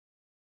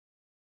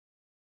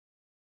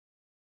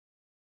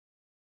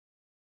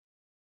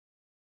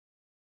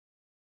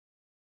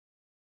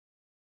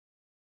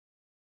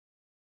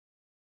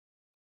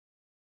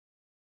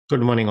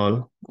Good morning,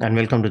 all, and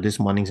welcome to this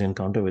morning's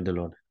encounter with the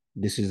Lord.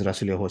 This is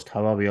Russell, your host.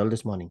 How are we all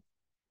this morning?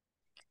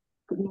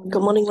 Good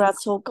morning,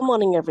 Russell. Good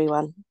morning,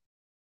 everyone.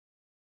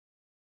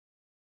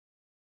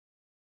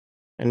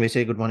 And we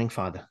say, Good morning,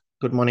 Father.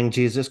 Good morning,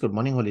 Jesus. Good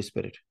morning, Holy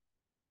Spirit.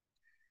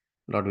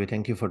 Lord, we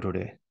thank you for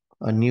today.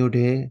 A new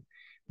day,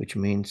 which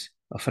means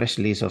a fresh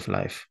lease of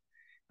life,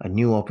 a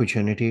new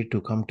opportunity to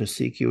come to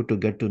seek you, to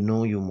get to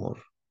know you more.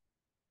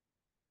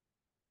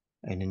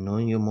 And in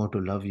knowing you more, to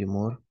love you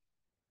more,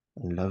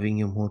 and loving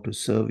you more, to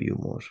serve you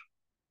more.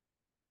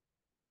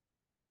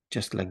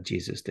 Just like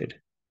Jesus did,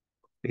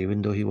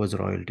 even though he was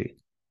royalty.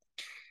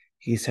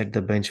 He set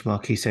the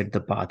benchmark, he set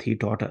the path, he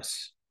taught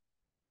us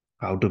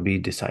how to be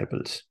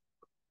disciples.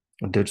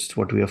 That's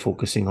what we are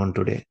focusing on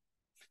today.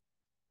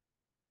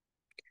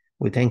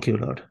 We thank you,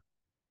 Lord,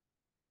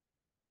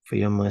 for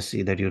your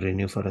mercy that you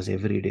renew for us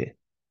every day.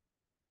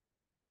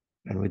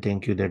 And we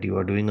thank you that you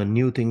are doing a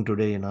new thing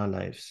today in our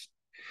lives,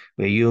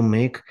 where you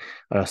make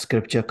a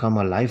scripture come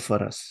alive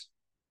for us,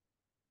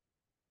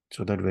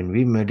 so that when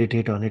we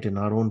meditate on it in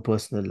our own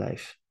personal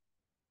life,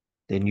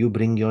 then you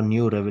bring your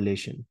new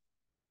revelation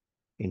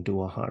into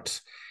our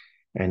hearts.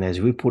 And as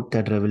we put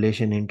that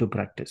revelation into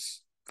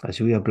practice, as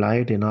we apply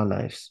it in our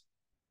lives,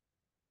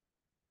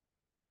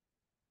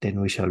 then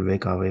we shall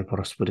make our way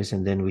prosperous,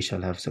 and then we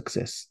shall have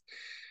success.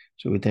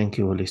 So we thank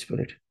you, Holy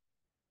Spirit.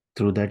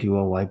 Through that, you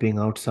are wiping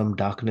out some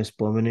darkness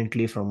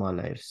permanently from our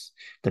lives.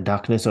 The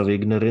darkness of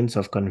ignorance,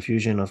 of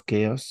confusion, of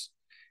chaos,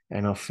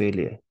 and of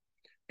failure,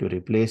 to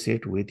replace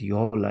it with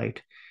your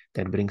light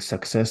that brings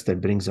success,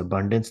 that brings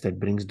abundance, that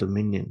brings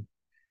dominion,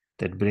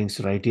 that brings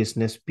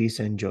righteousness, peace,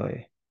 and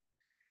joy.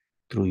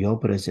 Through your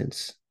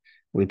presence,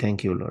 we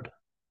thank you, Lord.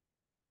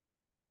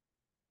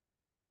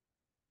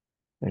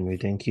 And we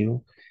thank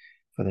you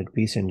for that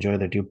peace and joy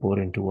that you pour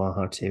into our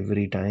hearts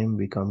every time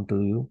we come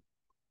to you,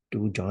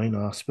 to join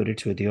our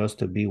spirits with yours,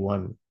 to be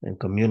one and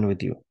commune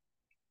with you.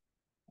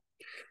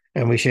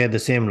 And we share the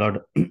same, Lord,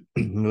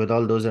 with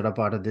all those that are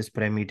part of this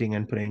prayer meeting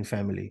and praying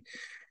family.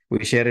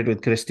 We share it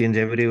with Christians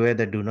everywhere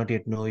that do not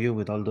yet know you,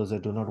 with all those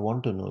that do not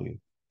want to know you.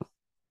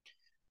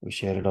 We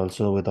share it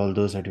also with all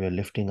those that we are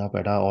lifting up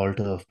at our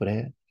altar of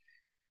prayer,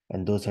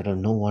 and those that have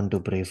no one to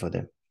pray for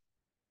them.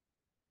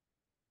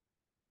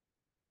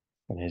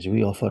 And as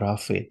we offer our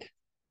faith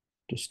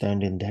to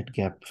stand in that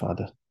gap,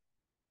 Father,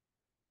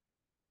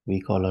 we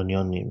call on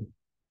your name,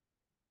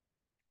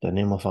 the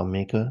name of our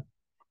Maker,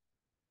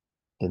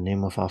 the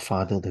name of our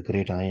Father, the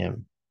great I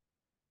Am,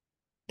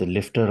 the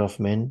lifter of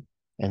men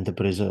and the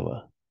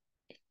preserver,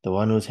 the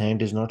one whose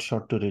hand is not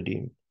short to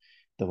redeem,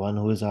 the one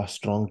who is our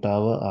strong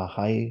tower, our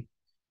high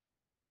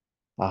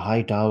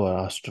tower,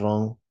 our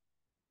strong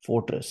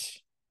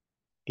fortress.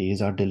 He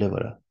is our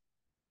deliverer.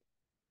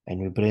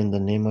 And we pray in the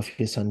name of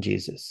his Son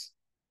Jesus,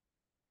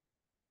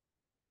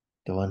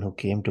 the one who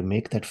came to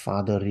make that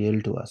Father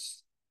real to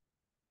us,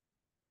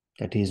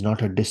 that he is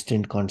not a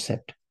distant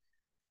concept,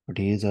 but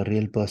he is a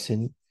real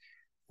person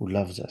who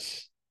loves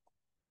us.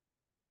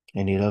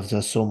 And he loves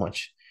us so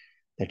much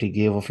that he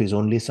gave of his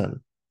only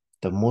Son,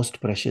 the most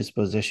precious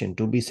possession,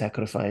 to be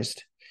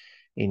sacrificed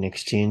in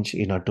exchange,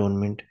 in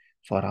atonement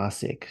for our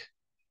sake,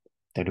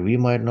 that we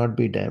might not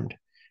be damned,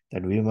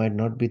 that we might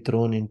not be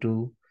thrown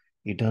into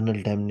eternal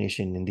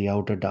damnation in the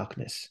outer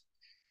darkness,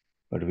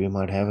 but we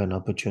might have an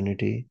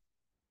opportunity,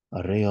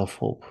 a ray of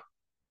hope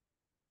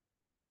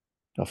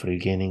of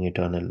regaining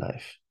eternal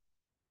life.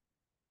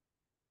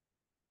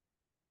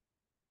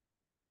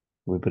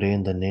 We pray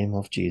in the name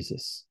of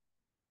Jesus,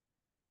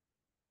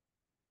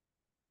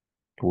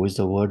 who is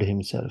the Word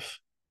himself,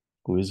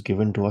 who is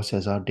given to us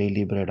as our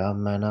daily bread, our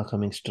manna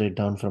coming straight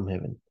down from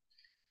heaven,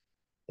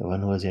 the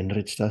one who has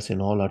enriched us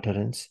in all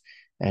utterance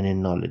and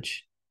in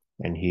knowledge.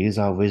 And he is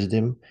our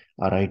wisdom,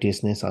 our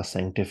righteousness, our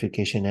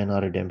sanctification, and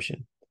our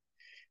redemption.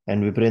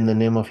 And we pray in the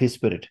name of his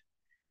Spirit,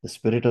 the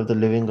Spirit of the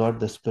living God,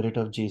 the Spirit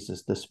of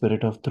Jesus, the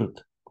Spirit of truth,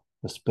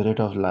 the Spirit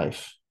of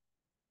life,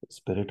 the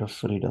Spirit of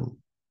freedom,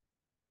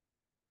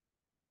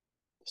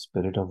 the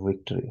Spirit of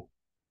victory.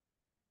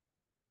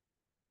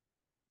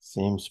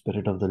 Same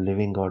Spirit of the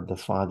living God, the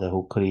Father,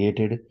 who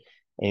created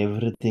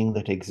everything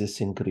that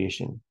exists in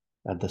creation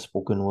at the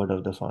spoken word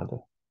of the Father,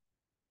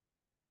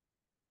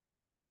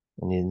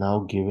 and is now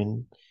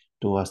given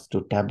to us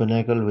to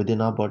tabernacle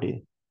within our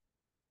body,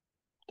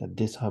 that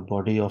this our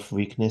body of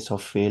weakness,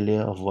 of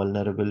failure, of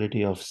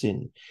vulnerability, of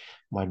sin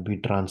might be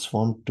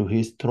transformed to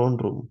his throne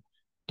room,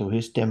 to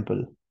his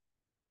temple,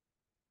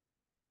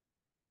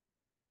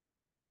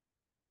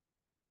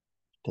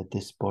 that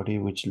this body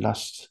which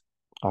lusts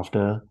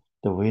after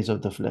the ways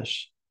of the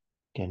flesh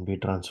can be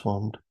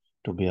transformed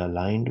to be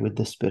aligned with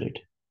the Spirit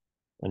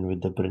and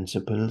with the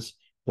principles,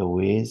 the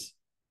ways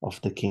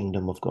of the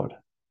kingdom of God.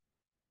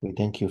 We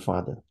thank you,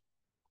 Father,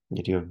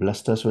 that you have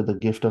blessed us with the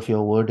gift of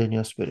your word and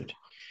your Spirit.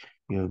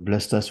 You have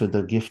blessed us with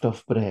the gift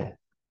of prayer.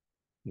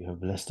 You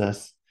have blessed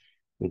us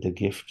with the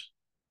gift,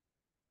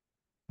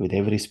 with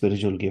every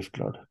spiritual gift,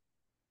 Lord,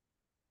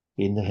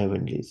 in the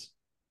heavenlies,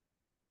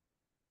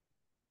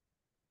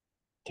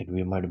 that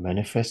we might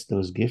manifest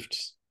those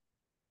gifts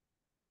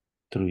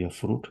through your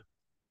fruit,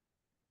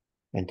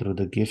 and through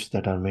the gifts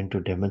that are meant to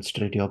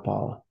demonstrate your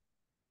power.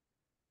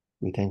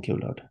 We thank you,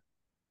 Lord,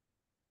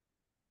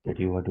 that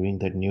you are doing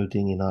that new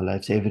thing in our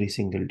lives every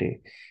single day.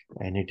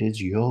 And it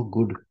is your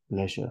good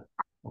pleasure,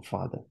 oh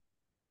Father,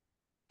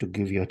 to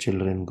give your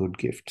children good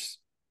gifts.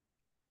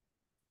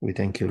 We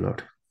thank you,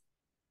 Lord.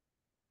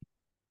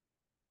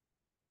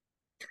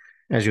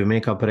 As we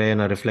make our prayer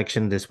and our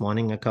reflection this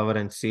morning, I cover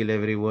and seal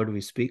every word we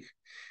speak,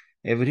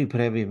 every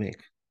prayer we make,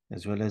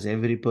 as well as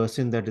every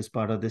person that is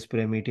part of this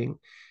prayer meeting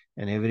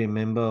and every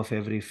member of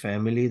every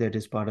family that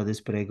is part of this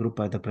prayer group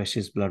by the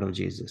precious blood of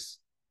Jesus.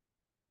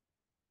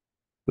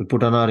 We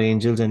put on our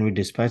angels and we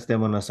dispatch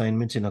them on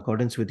assignments in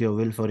accordance with your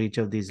will for each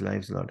of these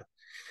lives, Lord.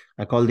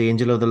 I call the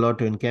angel of the Lord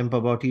to encamp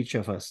about each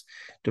of us,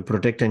 to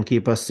protect and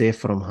keep us safe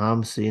from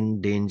harm,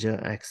 sin,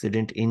 danger,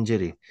 accident,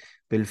 injury,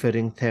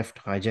 pilfering, theft,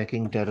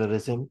 hijacking,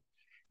 terrorism,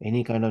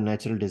 any kind of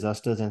natural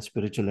disasters and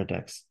spiritual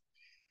attacks.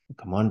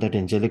 I command that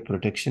angelic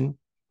protection,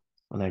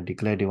 and I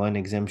declare divine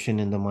exemption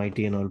in the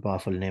mighty and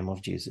all-powerful name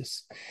of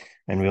Jesus.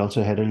 And we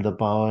also herald the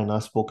power in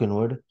our spoken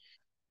word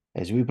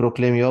as we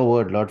proclaim your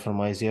word, Lord,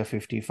 from Isaiah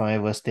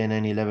 55, verse 10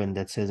 and 11,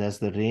 that says, as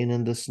the rain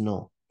and the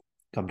snow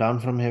come down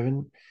from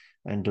heaven,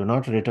 and do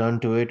not return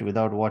to it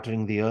without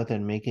watering the earth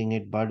and making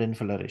it bud and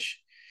flourish,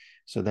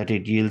 so that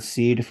it yields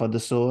seed for the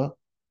sower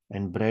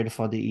and bread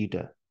for the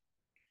eater.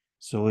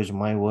 So is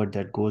my word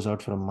that goes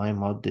out from my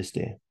mouth this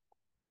day.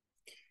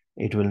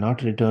 It will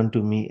not return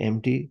to me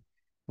empty,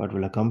 but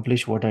will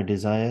accomplish what I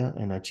desire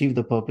and achieve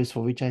the purpose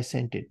for which I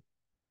sent it.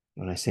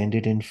 And I send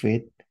it in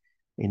faith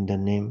in the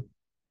name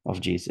of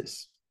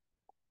Jesus.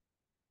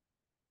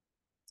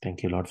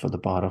 Thank you, Lord, for the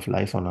power of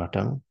life on our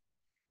tongue.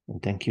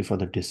 And thank you for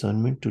the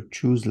discernment to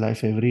choose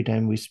life every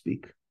time we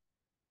speak,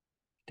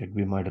 that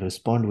we might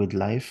respond with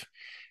life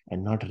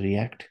and not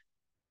react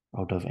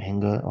out of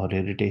anger or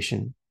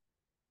irritation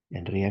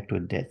and react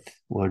with death,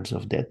 words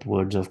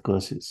of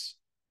curses.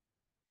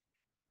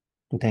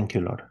 We thank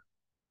you, Lord.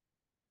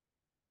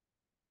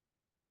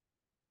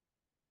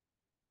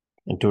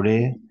 And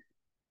today,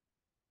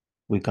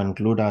 we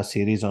conclude our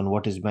series on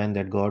what is man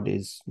that God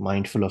is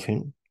mindful of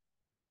him.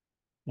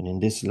 And in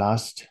this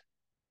last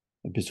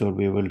episode,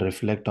 we will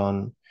reflect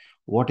on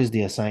what is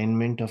the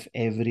assignment of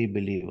every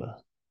believer.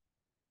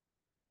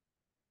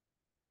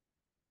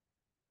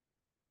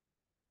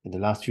 In the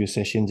last few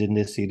sessions in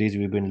this series,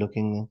 we've been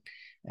looking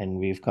and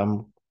we've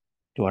come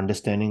to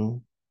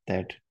understanding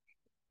that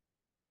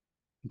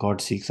God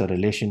seeks a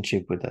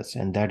relationship with us.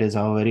 And that is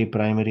our very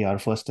primary, our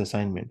first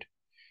assignment,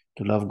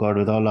 to love God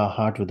with all our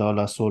heart, with all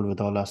our soul, with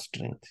all our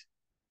strength.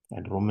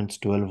 And Romans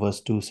 12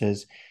 verse 2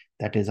 says,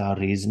 that is our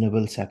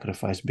reasonable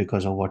sacrifice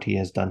because of what he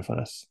has done for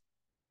us,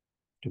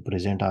 to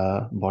present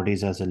our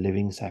bodies as a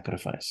living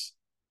sacrifice.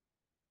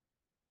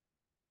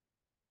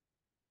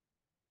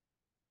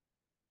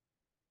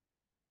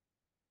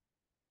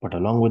 But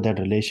along with that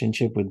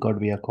relationship with God,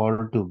 we are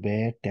called to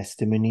bear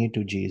testimony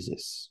to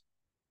Jesus,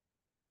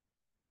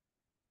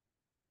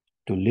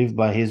 to live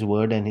by his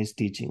word and his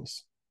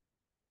teachings.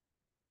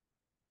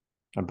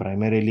 And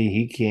primarily,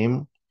 he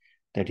came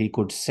that he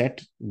could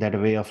set that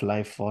way of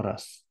life for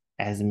us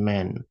as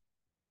man,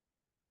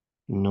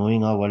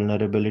 knowing our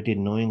vulnerability,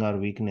 knowing our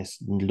weakness,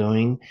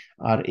 knowing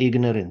our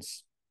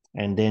ignorance,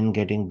 and then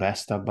getting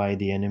bashed up by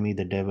the enemy,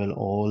 the devil,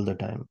 all the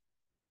time.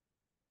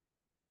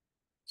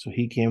 So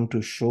he came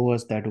to show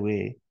us that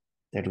way,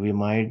 that we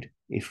might,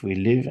 if we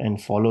live and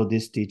follow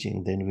this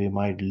teaching, then we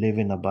might live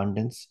in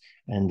abundance,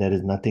 and there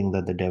is nothing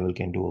that the devil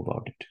can do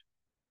about it.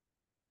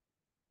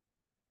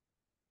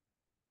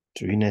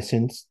 So in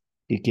essence,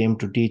 he came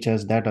to teach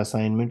us that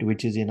assignment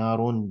which is in our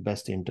own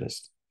best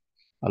interest,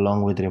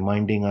 along with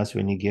reminding us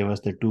when he gave us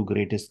the two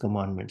greatest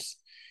commandments: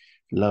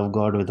 love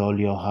God with all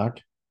your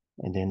heart,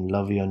 and then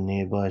love your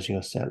neighbor as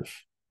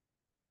yourself.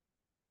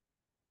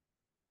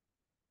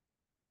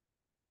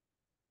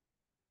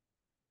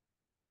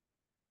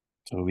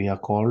 So we are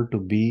called to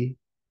be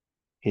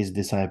his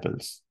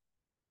disciples.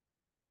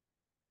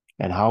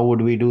 And how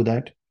would we do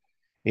that?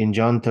 In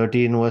John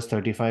 13 verse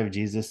 35,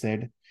 Jesus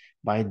said,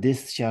 by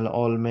this shall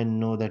all men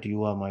know that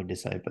you are my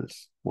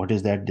disciples. What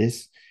is that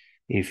this?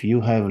 If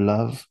you have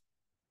love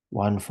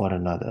one for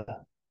another.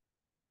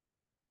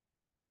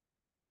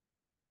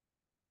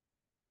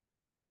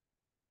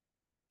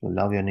 So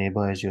love your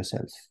neighbor as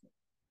yourself,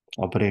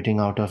 operating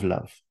out of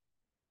love.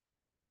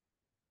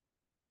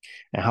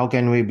 And how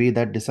can we be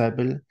that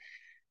disciple?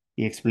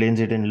 He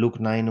explains it in Luke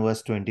 9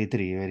 verse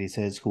 23, where he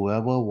says,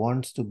 whoever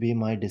wants to be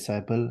my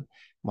disciple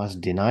must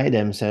deny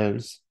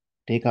themselves,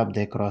 take up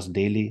their cross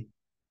daily,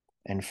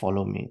 and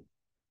follow me.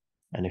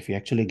 And if you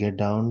actually get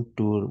down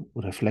to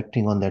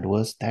reflecting on that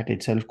verse, that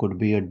itself could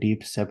be a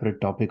deep separate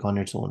topic on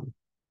its own.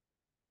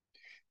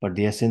 But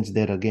the essence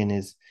there again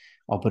is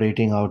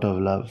operating out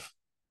of love.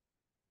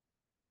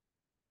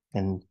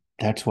 And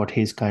that's what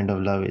his kind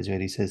of love is, where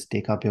he says,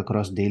 take up your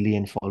cross daily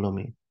and follow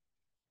me.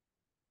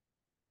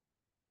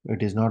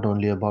 It is not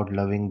only about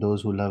loving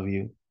those who love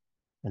you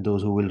and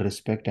those who will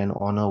respect and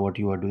honor what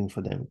you are doing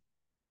for them,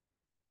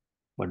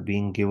 but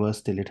being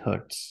givers till it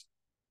hurts.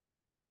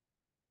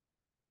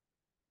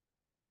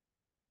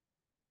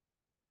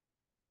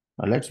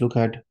 Now let's look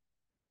at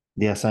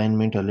the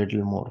assignment a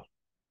little more.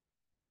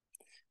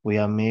 We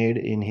are made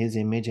in His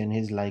image and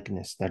His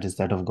likeness, that is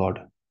that of God.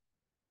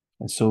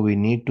 And so we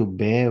need to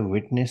bear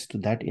witness to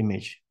that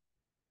image.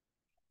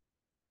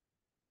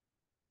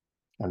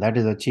 And that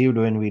is achieved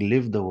when we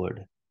live the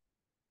word.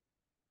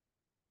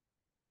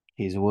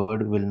 His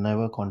word will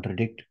never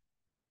contradict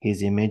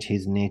His image,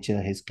 His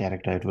nature, His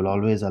character. It will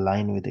always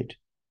align with it.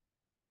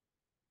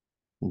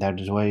 That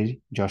is why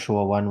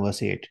Joshua 1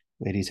 verse 8,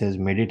 where he says,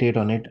 meditate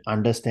on it,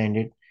 understand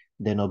it,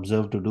 then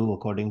observe to do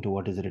according to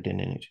what is written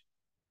in it.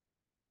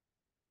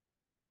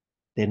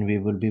 Then we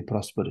will be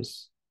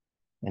prosperous.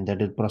 And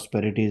that is,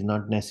 prosperity is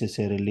not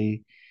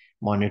necessarily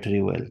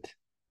monetary wealth.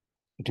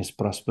 It is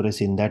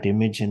prosperous in that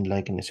image and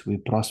likeness. We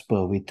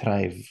prosper, we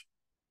thrive.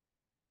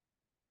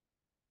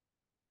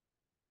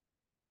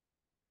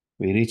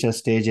 We reach a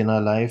stage in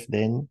our life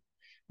then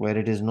where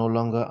it is no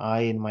longer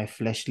I in my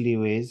fleshly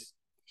ways,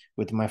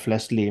 with my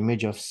fleshly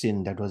image of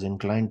sin that was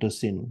inclined to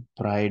sin,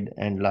 pride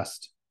and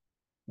lust,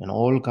 and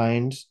all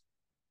kinds,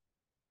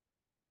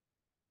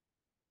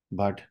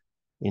 but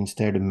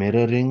instead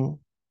mirroring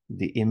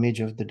the image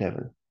of the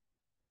devil.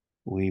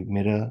 We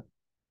mirror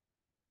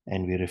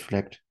and we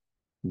reflect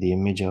the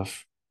image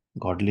of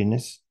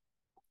godliness,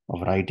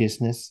 of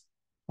righteousness,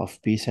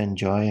 of peace and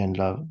joy and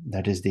love.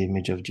 That is the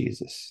image of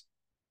Jesus.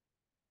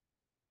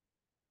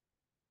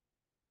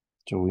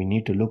 So we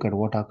need to look at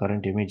what our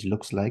current image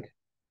looks like,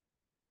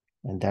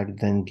 and that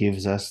then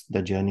gives us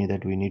the journey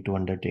that we need to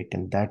undertake.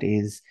 And that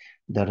is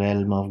the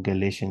realm of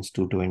Galatians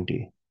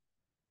 2:20.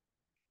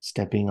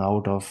 Stepping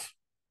out of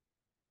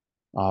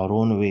our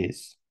own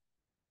ways.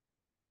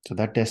 So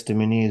that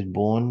testimony is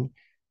born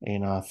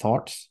in our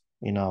thoughts,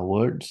 in our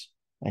words,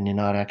 and in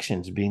our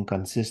actions, being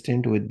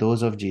consistent with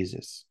those of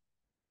Jesus.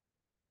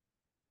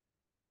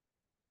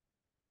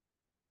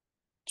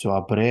 So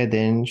our prayer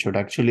then should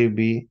actually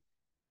be,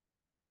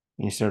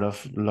 instead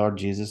of Lord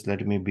Jesus,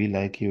 let me be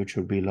like you, it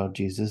should be, Lord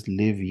Jesus,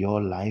 live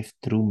your life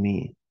through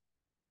me.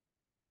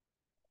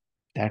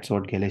 That's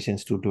what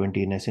Galatians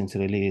 2:20 in essence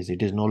really is.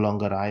 It is no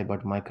longer I,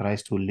 but my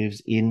Christ who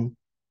lives in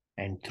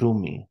and through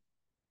me.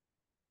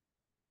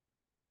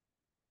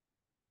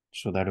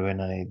 So that when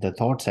the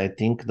thoughts I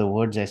think, the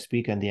words I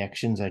speak, and the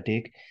actions I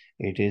take,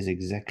 it is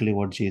exactly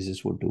what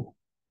Jesus would do.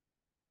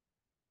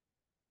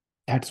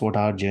 That's what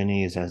our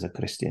journey is as a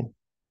Christian.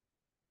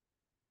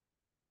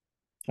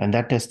 And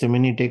that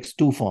testimony takes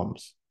two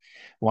forms.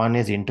 One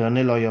is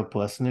internal or your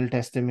personal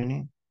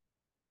testimony,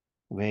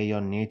 where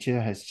your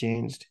nature has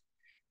changed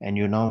and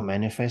you now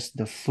manifest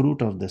the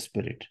fruit of the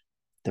Spirit.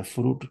 The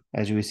fruit,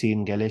 as we see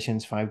in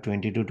Galatians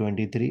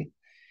 5:20-23,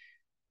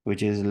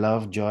 which is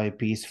love, joy,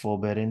 peace,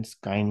 forbearance,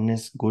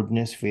 kindness,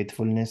 goodness,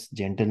 faithfulness,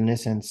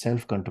 gentleness, and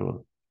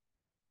self-control.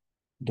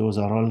 Those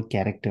are all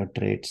character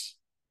traits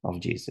of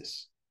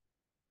Jesus.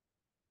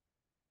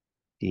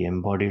 He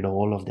embodied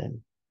all of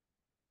them.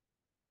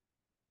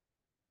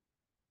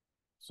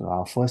 So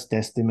our first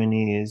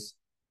testimony is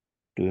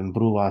to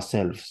improve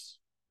ourselves,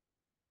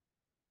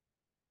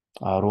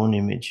 our own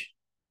image.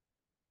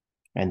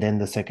 And then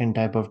the second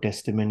type of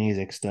testimony is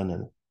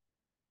external.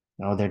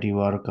 Now that you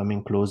are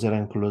coming closer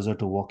and closer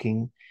to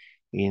walking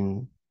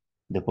in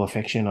the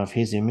perfection of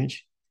His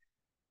image,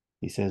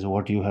 He says,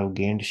 what you have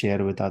gained,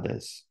 share with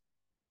others.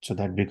 So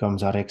that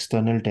becomes our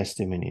external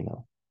testimony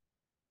now.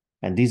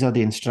 And these are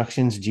the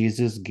instructions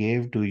Jesus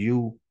gave to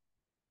you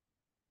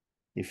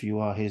if you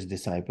are His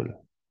disciple.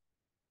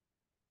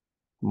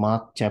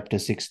 Mark chapter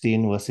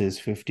 16, verses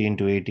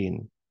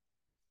 15-18,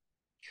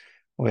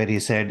 where He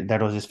said,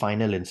 that was His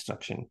final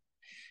instruction,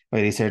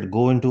 where He said,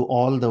 go into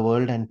all the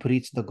world and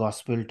preach the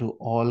gospel to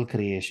all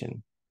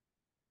creation.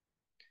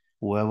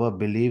 Whoever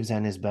believes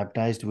and is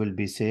baptized will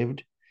be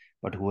saved,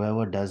 but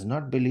whoever does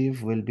not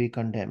believe will be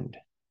condemned.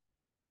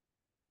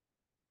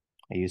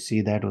 You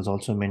see that was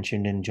also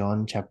mentioned in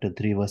John chapter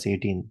 3, verse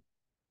 18,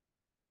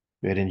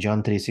 where in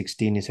John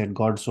 3:16 He said,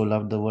 God so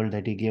loved the world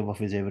that He gave of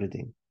His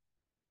everything.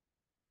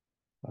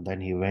 And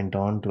then He went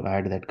on to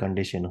add that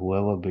condition,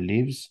 whoever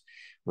believes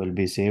will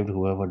be saved,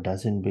 whoever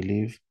doesn't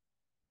believe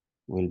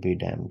will be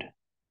damned.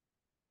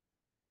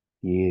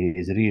 He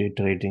is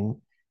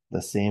reiterating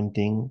the same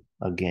thing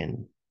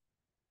again.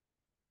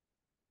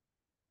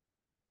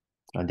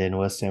 And then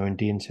verse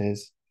 17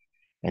 says,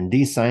 and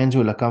these signs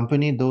will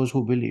accompany those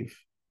who believe.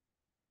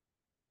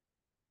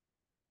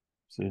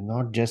 So you're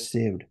not just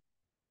saved,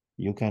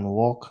 you can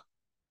walk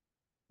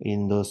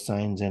in those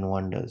signs and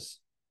wonders.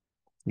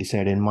 He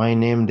said, in my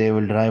name they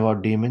will drive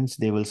out demons,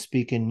 they will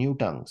speak in new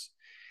tongues,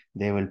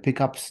 they will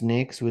pick up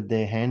snakes with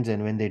their hands,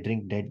 and when they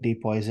drink deadly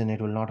poison, it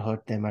will not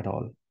hurt them at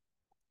all.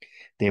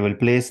 They will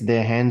place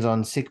their hands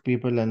on sick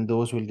people and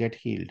those will get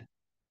healed.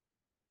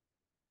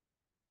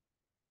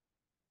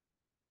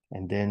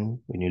 And then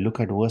when you look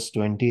at verse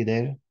 20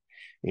 there,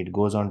 it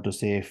goes on to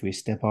say, if we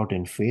step out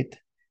in faith,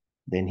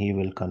 then He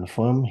will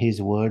confirm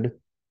His word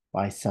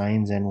by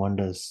signs and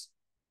wonders.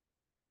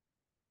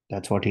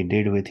 That's what He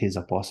did with His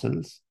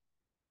apostles.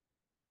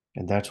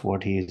 And that's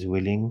what He is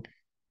willing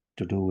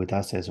to do with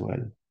us as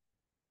well.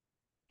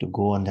 To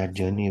go on that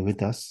journey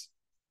with us,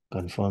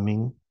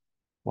 confirming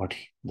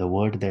the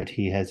word that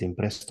he has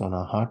impressed on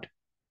our heart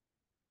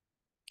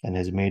and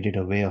has made it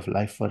a way of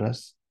life for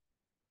us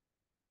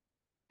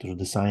through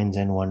the signs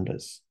and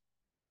wonders.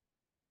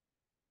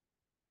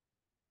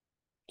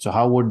 So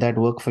how would that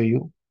work for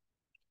you?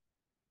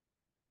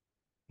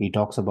 He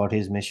talks about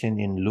his mission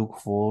in Luke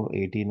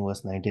 4:18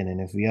 verse 19.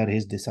 And if we are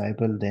his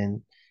disciple,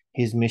 then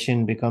his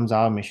mission becomes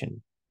our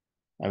mission.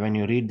 And when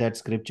you read that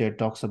scripture, it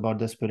talks about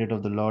the Spirit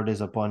of the Lord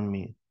is upon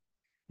me.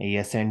 He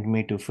has sent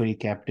me to free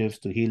captives,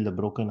 to heal the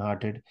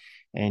brokenhearted.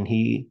 And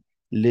he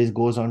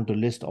goes on to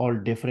list all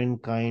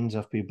different kinds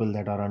of people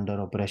that are under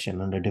oppression,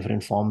 under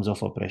different forms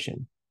of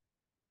oppression.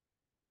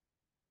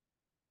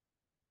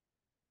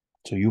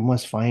 So you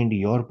must find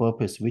your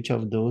purpose. Which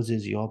of those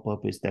is your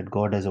purpose that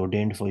God has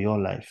ordained for your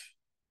life?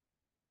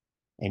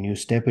 And you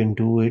step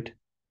into it,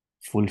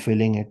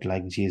 fulfilling it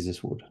like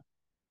Jesus would.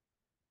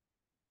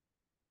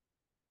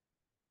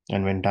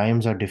 And when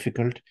times are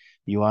difficult,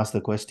 you ask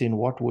the question,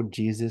 what would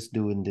Jesus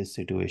do in this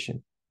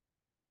situation?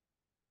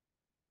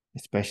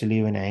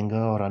 Especially when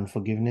anger or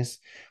unforgiveness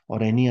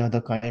or any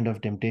other kind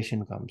of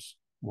temptation comes,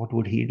 what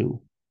would he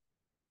do?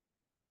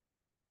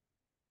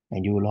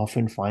 And you will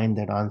often find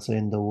that answer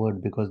in the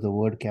word, because the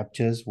word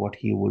captures what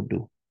he would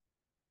do.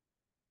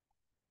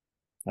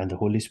 And the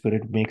Holy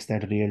Spirit makes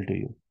that real to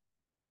you.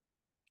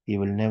 He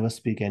will never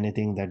speak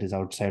anything that is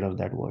outside of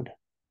that word.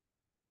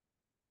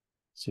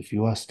 So if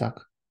you are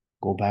stuck,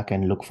 go back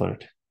and look for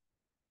it.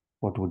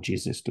 What would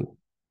Jesus do?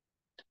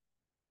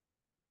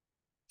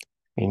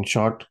 In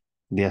short,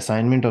 the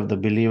assignment of the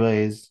believer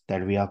is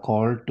that we are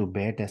called to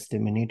bear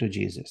testimony to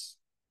Jesus.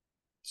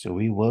 So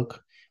we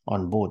work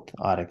on both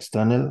our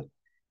external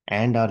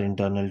and our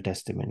internal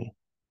testimony.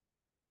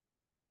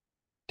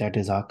 That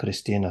is our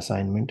Christian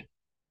assignment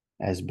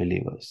as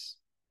believers,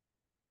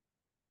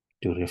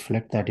 to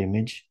reflect that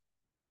image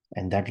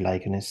and that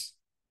likeness,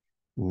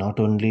 not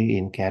only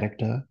in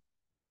character,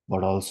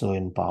 but also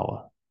in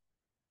power.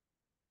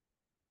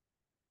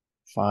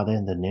 Father,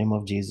 in the name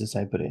of Jesus,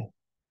 I pray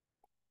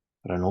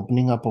for an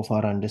opening up of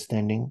our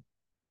understanding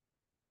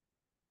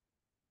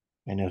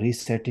and a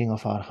resetting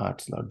of our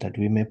hearts, Lord, that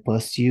we may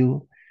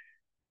pursue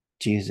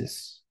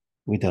Jesus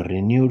with a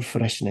renewed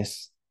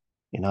freshness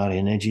in our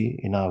energy,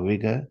 in our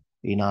vigor,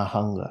 in our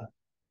hunger.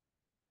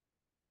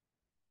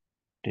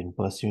 In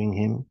pursuing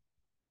him,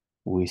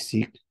 we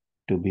seek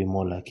to be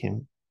more like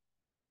him.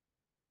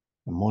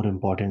 And more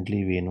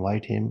importantly, we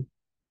invite him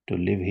to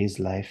live his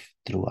life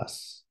through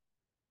us.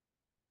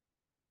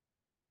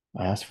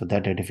 I ask for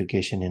that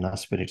edification in our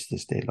spirits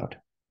this day, Lord.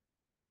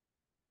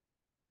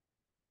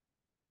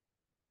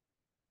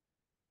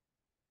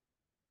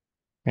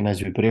 And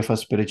as we pray for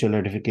spiritual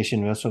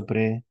edification, we also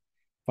pray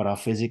for our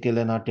physical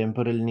and our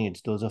temporal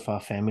needs, those of our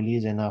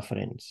families and our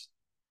friends.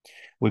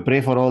 We pray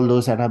for all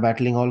those that are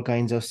battling all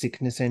kinds of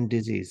sickness and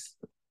disease.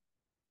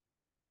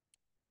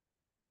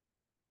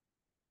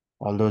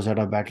 All those that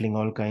are battling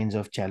all kinds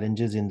of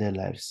challenges in their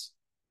lives.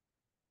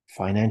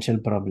 Financial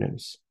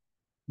problems,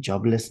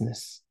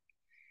 joblessness,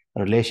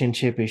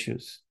 relationship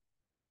issues.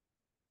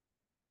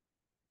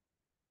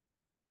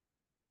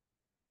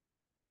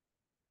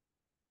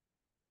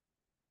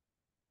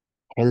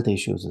 Health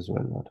issues as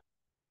well, Lord.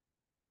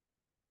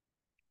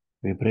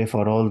 We pray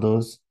for all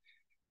those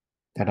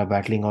that are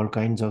battling all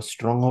kinds of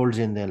strongholds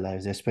in their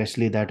lives,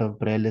 especially that of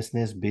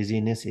prayerlessness,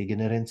 busyness,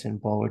 ignorance,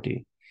 and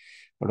poverty,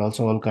 but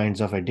also all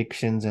kinds of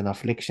addictions and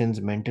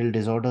afflictions, mental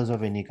disorders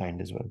of any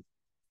kind as well.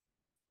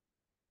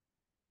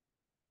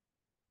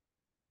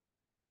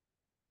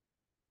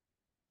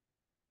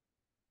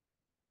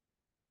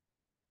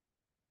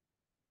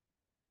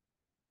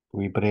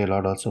 We pray,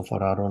 Lord, also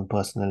for our own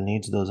personal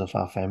needs, those of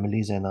our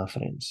families and our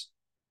friends,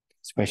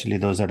 especially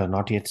those that are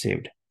not yet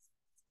saved.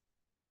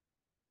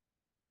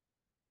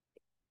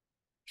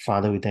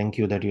 Father, we thank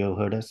you that you have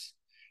heard us,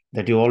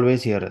 that you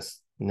always hear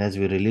us. And as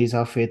we release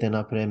our faith in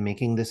our prayer,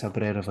 making this a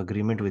prayer of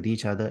agreement with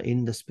each other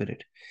in the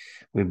Spirit,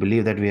 we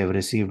believe that we have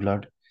received,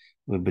 Lord.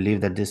 We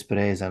believe that this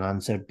prayer is an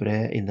answered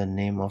prayer in the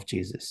name of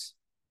Jesus.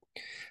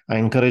 I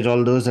encourage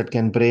all those that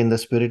can pray in the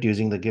Spirit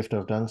using the gift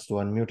of tongues to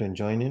unmute and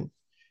join in.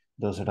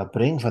 Those that are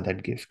praying for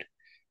that gift,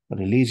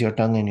 release your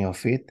tongue and your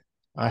faith.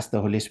 Ask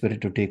the Holy Spirit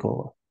to take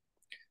over.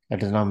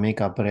 Let us now make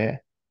our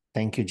prayer.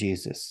 Thank you,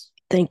 Jesus.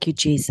 Thank you,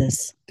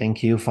 Jesus.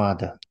 Thank you,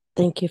 Father.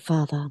 Thank you,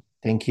 Father.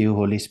 Thank you,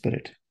 Holy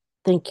Spirit.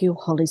 Thank you,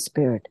 Holy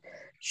Spirit.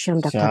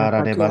 Shanda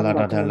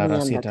karapatianda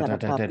kanamianda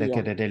karapapia.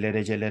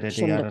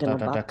 Shanda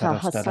kanabaka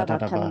hasara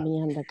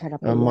kanamianda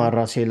karapia.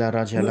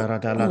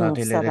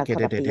 Sara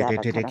karapiada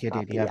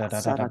karapapia.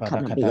 Sara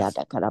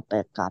kanabiada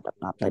karapeka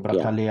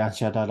karapapia.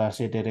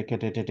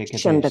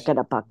 Shanda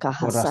karapaka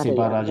hasara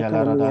yanda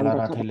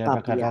kanamianda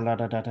karapapia.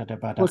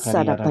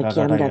 Usara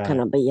pakianda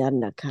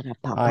kanabianda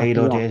karapapia.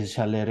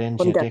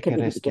 Unda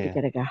kiri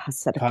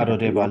hasara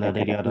karapiada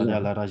karapia.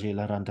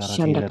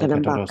 Shanda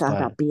kanambaka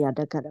karapia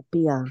da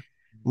karapia.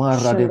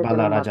 Shanda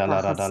kanambaka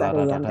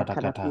hasara yanda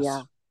karapia.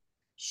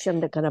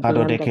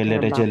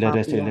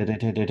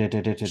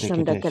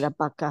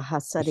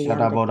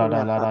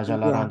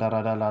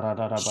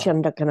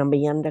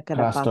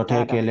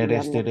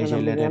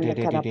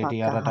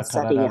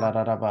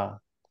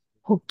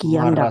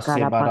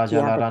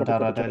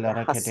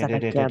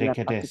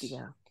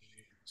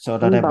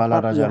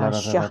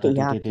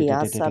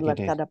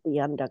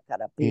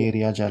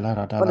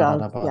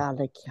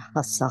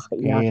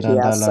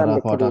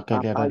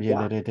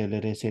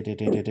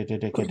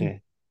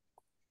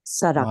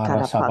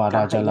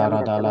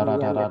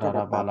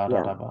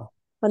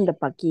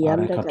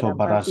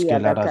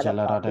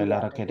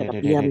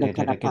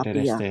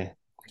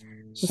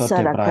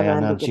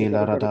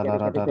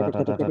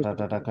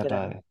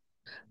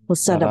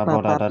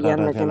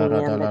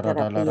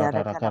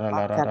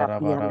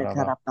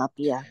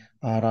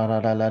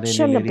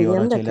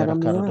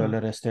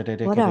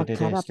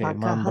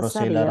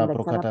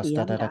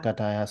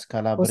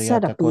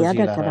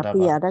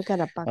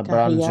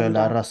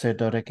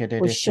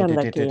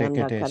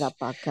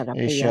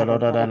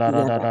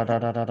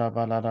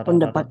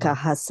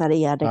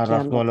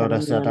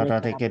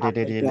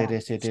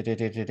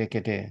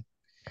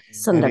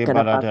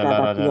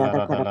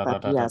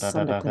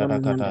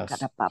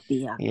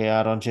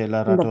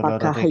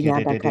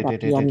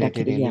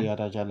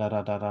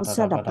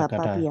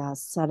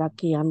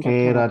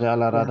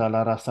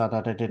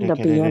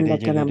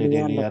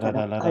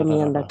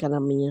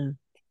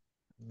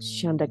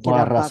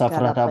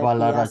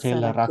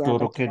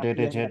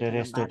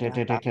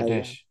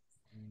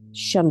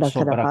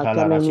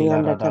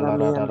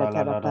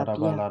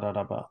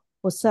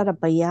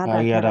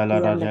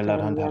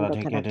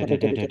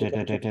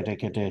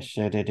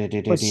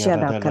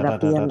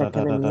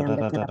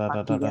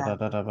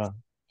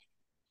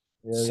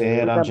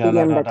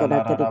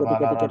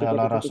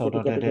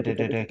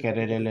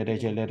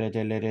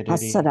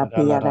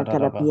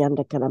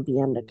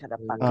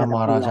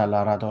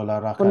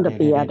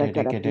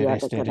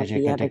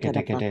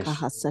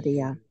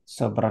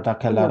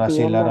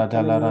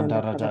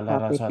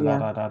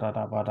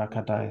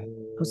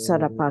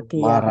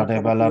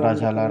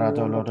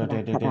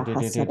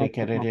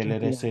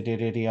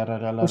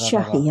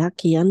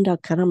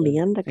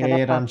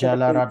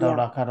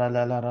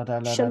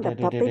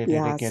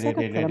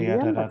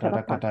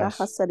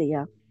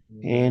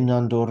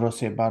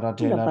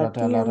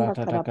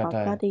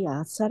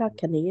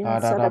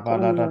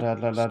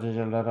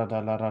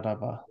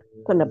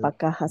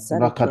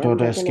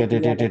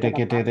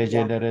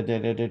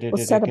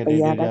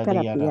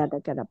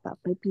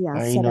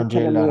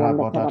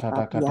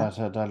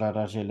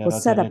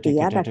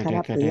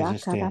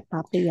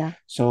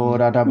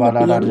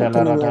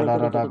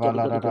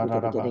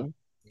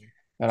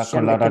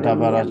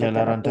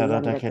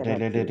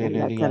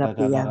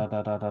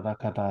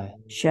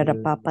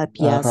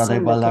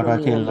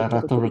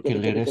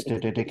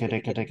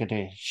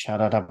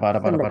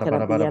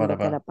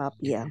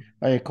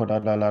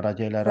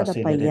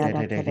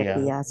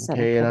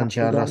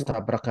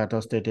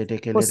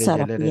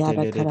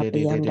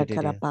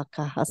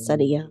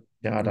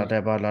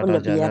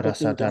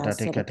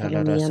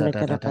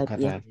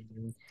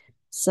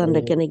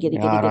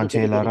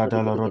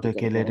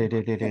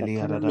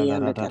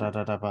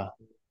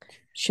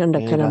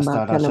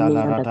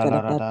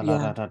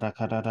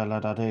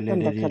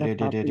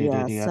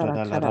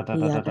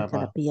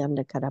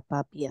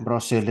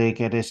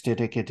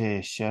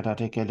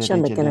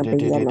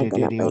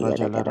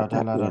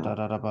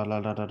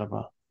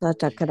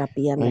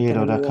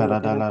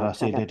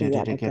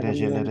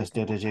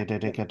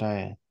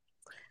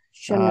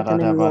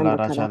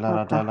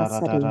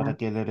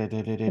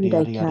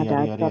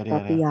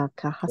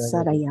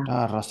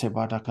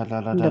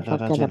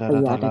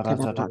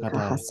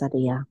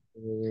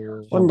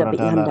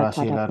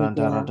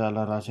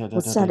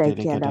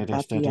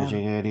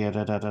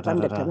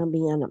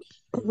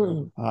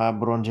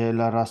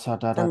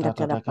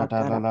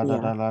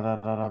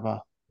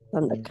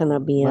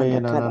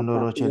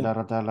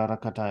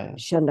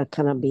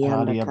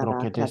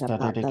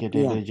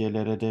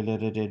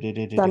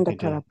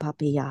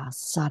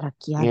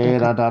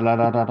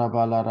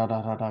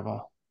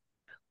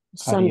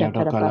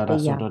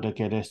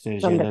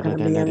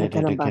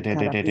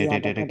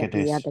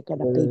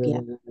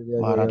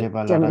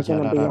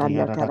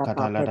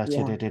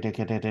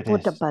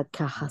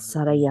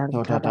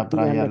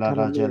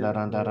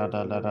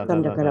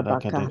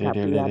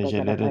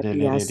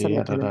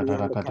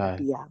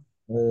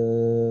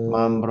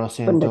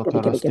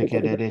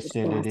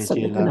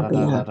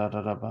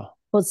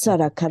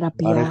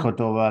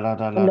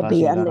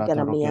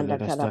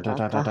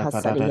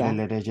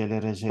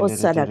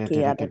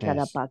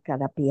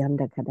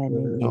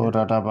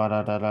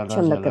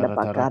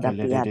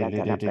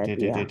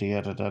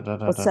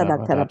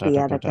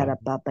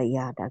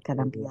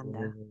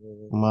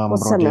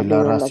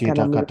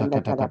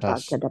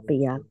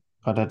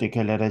 Kadati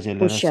kelere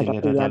jelere Ushara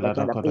silere piyada dalera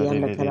kada kodere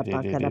piyanda de kada de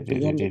pa de kada de de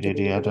piyanda de de kada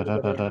de kada da da kada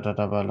da da kada. da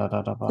da ba la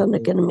da da ba. Sana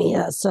kana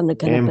miya, sana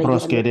kana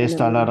Empros piyanda kedes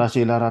kana miya. talara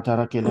silara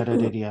tara kelere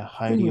de dia.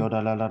 Haidio da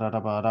la la da da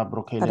ba ra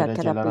bro Ada kelere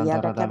kada jelaran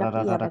piyada tara da kada da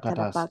da da da piyada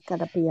kada katas. pa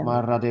kada piyanda.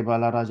 Marra de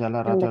balara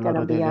jalara Shanda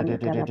kana talora de piyanda de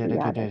kada de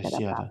piyada kede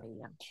kada pa siada.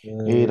 piyanda.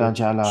 Era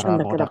jalara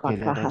Shanda kada boda pa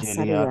kelere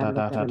kahasari jelia da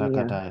yanda da da kana da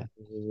miya. kata.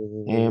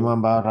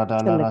 Emambara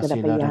da la Shanda ra kada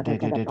silara piyada de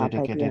kada pa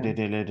pa de piyanda. de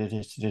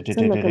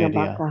Shanda de kana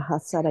pa dia.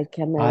 kahasara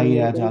kana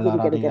miya. Aya Giri jala giri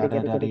ra giri di giri yada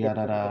giri da giri di giri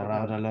yada giri da giri.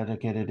 ra da la de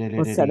kede de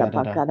Usara yada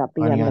pa da. kada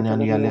Ani piyanda ani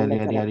kana ani miya ali yanda ali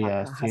kada ali pa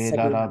ya.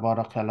 Sila kahasari. ra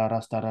bara kala ra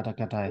stara da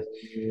katai.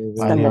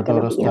 Shanda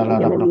kana Aliodoros piyanda talara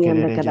kana miya brokele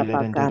yanda de kada jele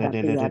pa de kada de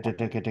piyada.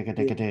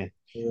 kete.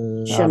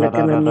 Shanda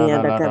kana miya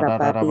yanda kada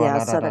pa piya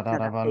Bala sara da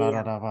kada bala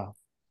piya. da ba.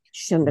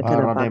 Shanda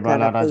kada Bara pa de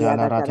kada bala da piya jala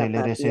da ra kada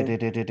tele pa de se piya. de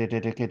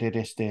kete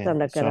de ste.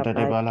 Shanda kada Sota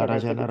de pa bala da kada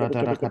jala giri ra giri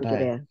da giri ra giri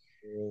giri. katai.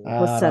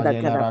 Ara Usara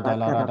jela kada ra pa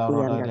jala ra kada da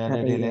ro piya da da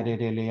kada de ya.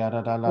 le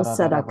yara da la ra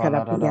da Usara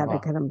kada bala da piya da ba.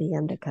 kada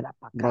miya da kada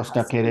pa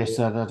Brosta kahasari. kere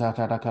sa da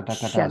kata kata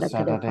Shanda sa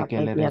kada da de pa pa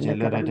kele de piya da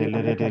jele kada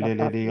miya da kada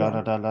pa de piya.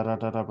 yara da la ra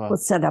da ba.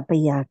 Usara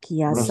piya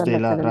kiya Broste sanda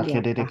la kada ra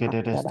miya kede de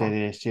kede de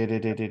kahasara. ste de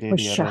yara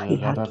Ushahi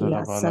da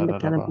hakiya bala sanda da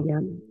kada ba. miya.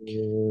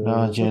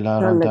 Na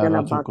jela Usanda ranta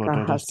kada rotu pa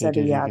koto de ste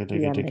kahasari ya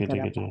kiya da kete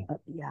kada pa kete. pa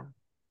piya.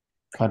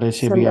 Kade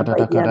se bi Sanda ada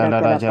da piya kada da la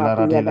ra kada pa jala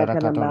ra de piya la da ra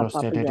kada kato ma ro pa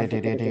ste piya da kada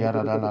de giri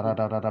yara giri da giri la ra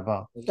giri. da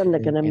ba. Sanda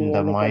kada In miya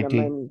the da kada mighty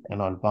miya.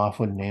 and all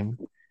powerful name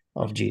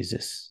of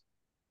Jesus.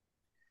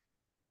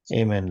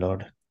 Amen,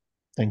 Lord.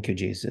 Thank you,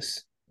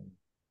 Jesus.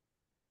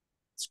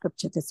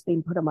 Scripture that's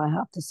been put on my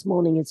heart this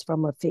morning is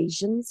from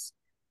Ephesians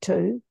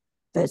 2,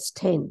 verse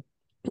 10.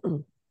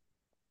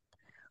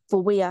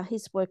 For we are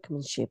his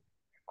workmanship,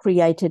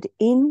 created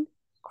in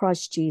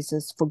Christ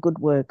Jesus for good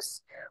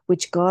works,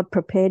 which God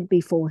prepared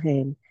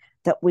beforehand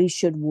that we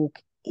should walk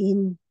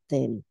in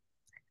them.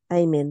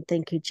 Amen.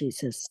 Thank you,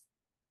 Jesus.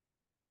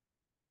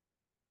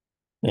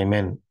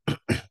 Amen.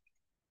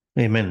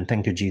 Amen.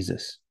 Thank you,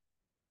 Jesus.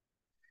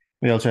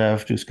 We also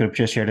have two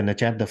scriptures shared in the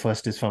chat. The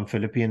first is from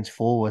Philippians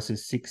 4,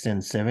 verses 6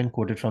 and 7,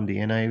 quoted from the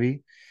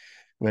NIV,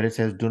 where it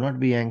says, "Do not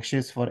be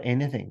anxious for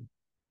anything,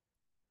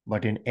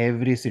 but in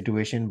every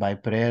situation, by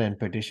prayer and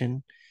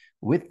petition,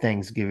 with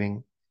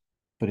thanksgiving,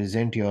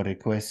 present your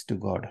requests to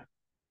God.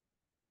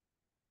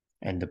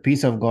 And the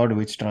peace of God,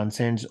 which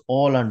transcends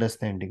all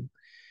understanding,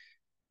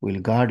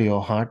 will guard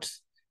your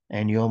hearts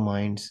and your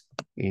minds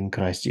in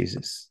Christ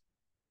Jesus."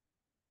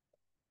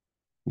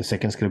 The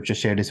second scripture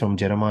shared is from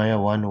Jeremiah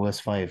 1,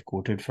 verse 5,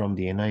 quoted from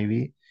the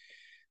NIV,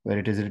 where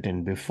it is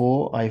written,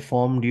 "Before I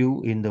formed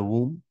you in the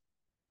womb,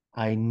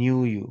 I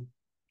knew you.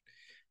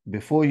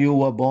 Before you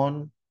were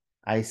born,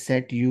 I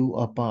set you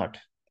apart.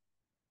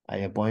 I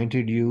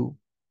appointed you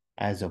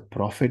as a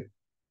prophet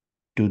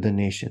to the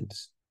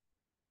nations."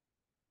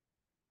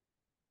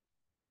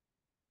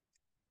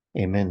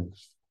 Amen.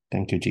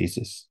 Thank you,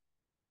 Jesus.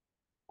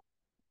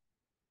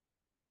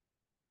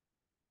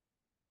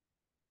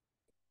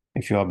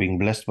 If you are being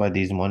blessed by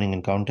these morning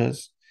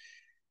encounters,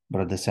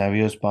 Brother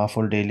Savio's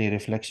powerful daily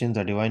reflections,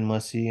 the Divine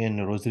Mercy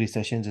and Rosary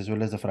sessions, as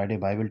well as the Friday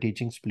Bible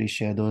teachings, please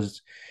share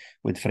those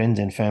with friends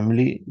and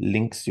family.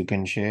 Links you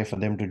can share for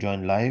them to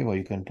join live, or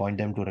you can point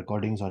them to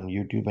recordings on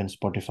YouTube and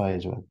Spotify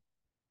as well.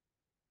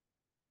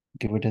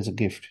 Give it as a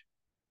gift.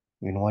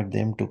 We invite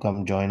them to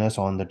come join us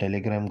on the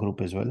Telegram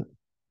group as well,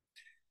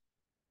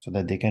 so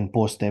that they can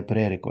post their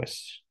prayer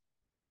requests.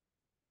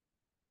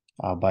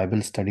 Our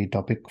Bible study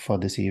topic for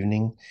this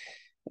evening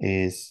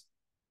is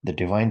the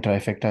Divine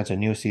Trifecta. It's a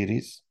new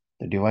series,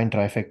 the Divine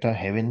Trifecta,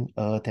 Heaven,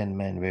 Earth, and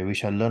Man, where we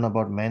shall learn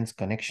about man's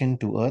connection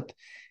to earth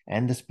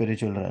and the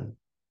spiritual realm,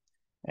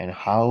 and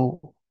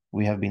how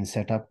we have been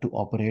set up to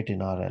operate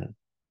in our realm.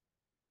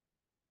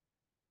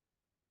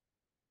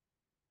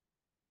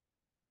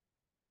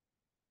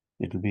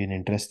 It will be an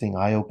interesting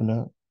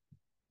eye-opener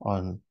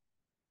on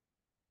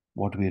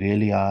what we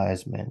really are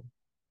as men,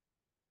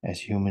 as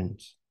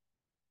humans,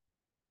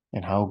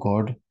 and how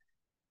God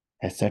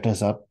has set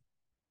us up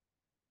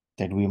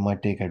that we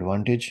might take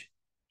advantage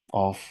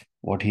of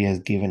what He has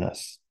given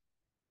us.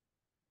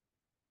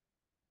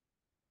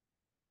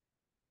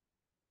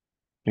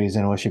 Praise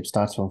and worship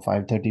starts from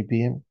 5:30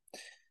 p.m.,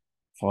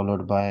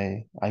 followed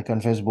by I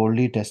Confess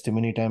Boldly,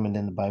 testimony time, and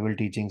then the Bible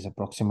teachings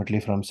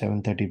approximately from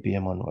 7:30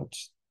 p.m.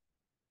 onwards.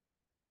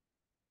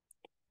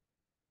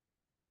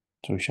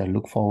 So we shall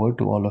look forward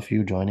to all of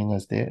you joining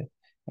us there,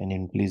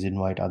 and please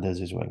invite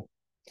others as well.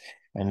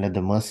 And let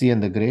the mercy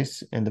and the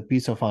grace and the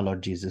peace of our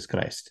Lord Jesus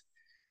Christ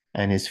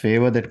and His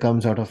favor that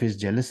comes out of His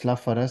jealous love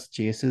for us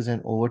chases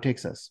and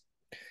overtakes us.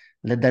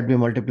 Let that be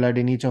multiplied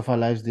in each of our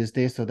lives this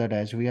day, so that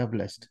as we are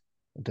blessed,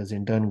 let us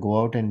in turn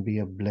go out and be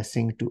a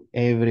blessing to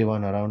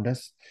everyone around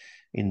us,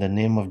 in the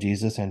name of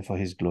Jesus and for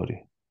His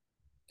glory.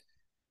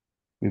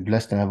 Be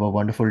blessed and have a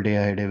wonderful day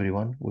ahead,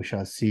 everyone. We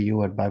shall see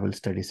you at Bible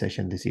study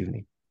session this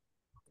evening.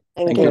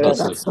 Thank you,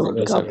 Pastor.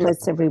 God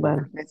bless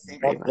everyone.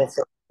 God bless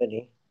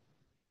everybody.